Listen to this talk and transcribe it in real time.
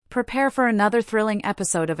Prepare for another thrilling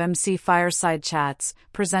episode of MC Fireside Chats,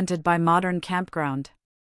 presented by Modern Campground.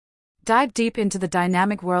 Dive deep into the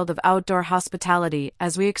dynamic world of outdoor hospitality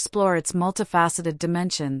as we explore its multifaceted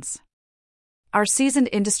dimensions. Our seasoned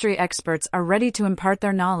industry experts are ready to impart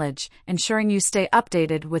their knowledge, ensuring you stay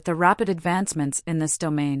updated with the rapid advancements in this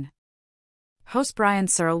domain. Host Brian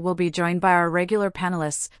Searle will be joined by our regular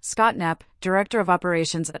panelists, Scott Knapp, Director of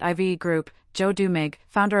Operations at IVE Group, Joe Dumig,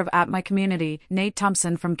 founder of At My Community, Nate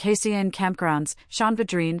Thompson from KCN Campgrounds, Sean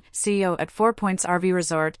Vadrine, CEO at 4 Points RV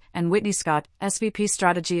Resort, and Whitney Scott, SVP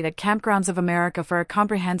Strategy at Campgrounds of America for a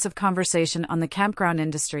comprehensive conversation on the campground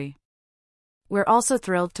industry. We're also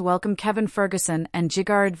thrilled to welcome Kevin Ferguson and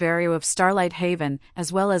Jigar Advario of Starlight Haven,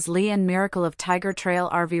 as well as Lee and Miracle of Tiger Trail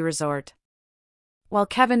RV Resort. While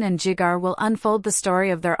Kevin and Jigar will unfold the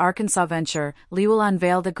story of their Arkansas venture, Lee will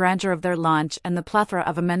unveil the grandeur of their launch and the plethora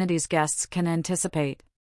of amenities guests can anticipate.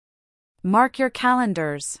 Mark your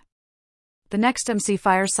calendars. The next MC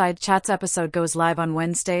Fireside Chats episode goes live on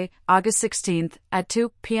Wednesday, August 16th, at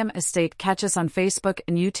 2 p.m. Estate. Catch us on Facebook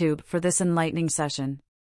and YouTube for this enlightening session.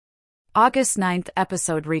 August 9th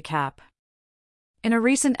episode recap. In a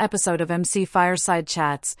recent episode of MC Fireside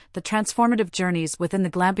Chats, the transformative journeys within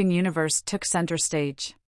the glamping universe took center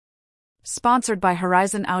stage. Sponsored by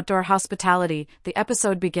Horizon Outdoor Hospitality, the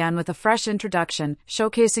episode began with a fresh introduction,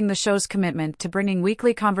 showcasing the show's commitment to bringing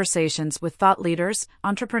weekly conversations with thought leaders,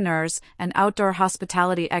 entrepreneurs, and outdoor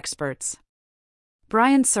hospitality experts.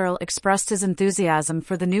 Brian Searle expressed his enthusiasm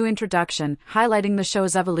for the new introduction, highlighting the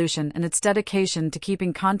show's evolution and its dedication to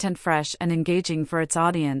keeping content fresh and engaging for its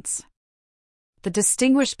audience. The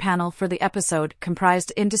distinguished panel for the episode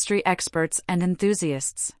comprised industry experts and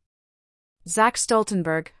enthusiasts. Zach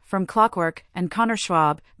Stoltenberg, from Clockwork, and Connor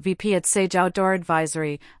Schwab, VP at Sage Outdoor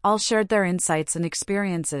Advisory, all shared their insights and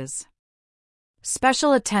experiences.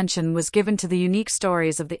 Special attention was given to the unique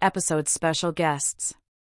stories of the episode's special guests.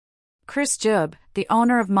 Chris Jubb, the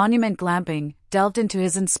owner of Monument Glamping, delved into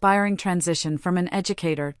his inspiring transition from an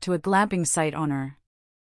educator to a glamping site owner.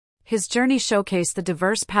 His journey showcased the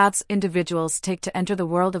diverse paths individuals take to enter the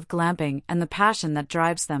world of glamping and the passion that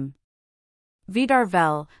drives them. Vidar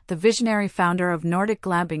Vell, the visionary founder of Nordic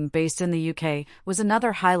Glamping based in the UK, was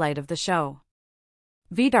another highlight of the show.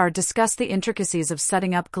 Vidar discussed the intricacies of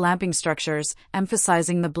setting up glamping structures,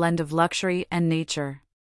 emphasizing the blend of luxury and nature.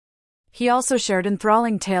 He also shared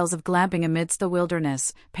enthralling tales of glamping amidst the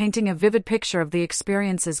wilderness, painting a vivid picture of the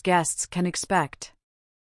experiences guests can expect.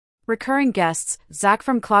 Recurring guests, Zach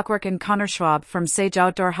from Clockwork and Connor Schwab from Sage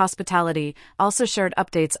Outdoor Hospitality, also shared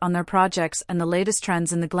updates on their projects and the latest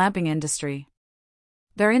trends in the glamping industry.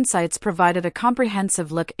 Their insights provided a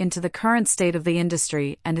comprehensive look into the current state of the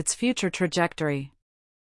industry and its future trajectory.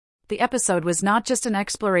 The episode was not just an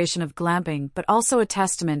exploration of glamping but also a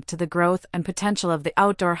testament to the growth and potential of the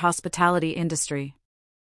outdoor hospitality industry.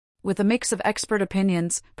 With a mix of expert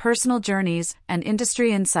opinions, personal journeys, and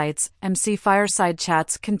industry insights, MC Fireside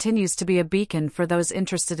Chats continues to be a beacon for those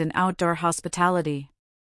interested in outdoor hospitality.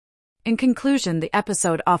 In conclusion, the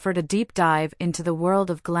episode offered a deep dive into the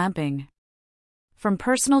world of glamping. From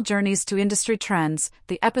personal journeys to industry trends,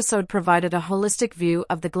 the episode provided a holistic view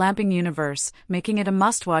of the glamping universe, making it a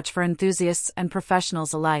must-watch for enthusiasts and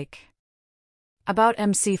professionals alike. About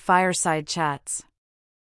MC Fireside Chats.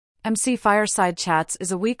 MC Fireside Chats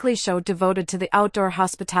is a weekly show devoted to the outdoor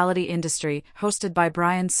hospitality industry, hosted by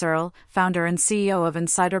Brian Searle, founder and CEO of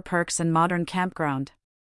Insider Perks and Modern Campground.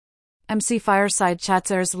 MC Fireside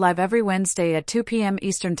Chats airs live every Wednesday at 2 p.m.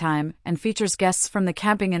 Eastern Time and features guests from the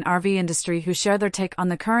camping and RV industry who share their take on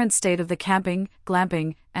the current state of the camping,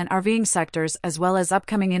 glamping, and RVing sectors, as well as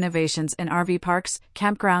upcoming innovations in RV parks,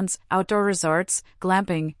 campgrounds, outdoor resorts,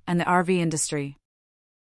 glamping, and the RV industry.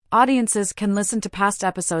 Audiences can listen to past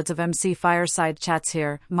episodes of MC Fireside Chats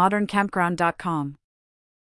here, moderncampground.com.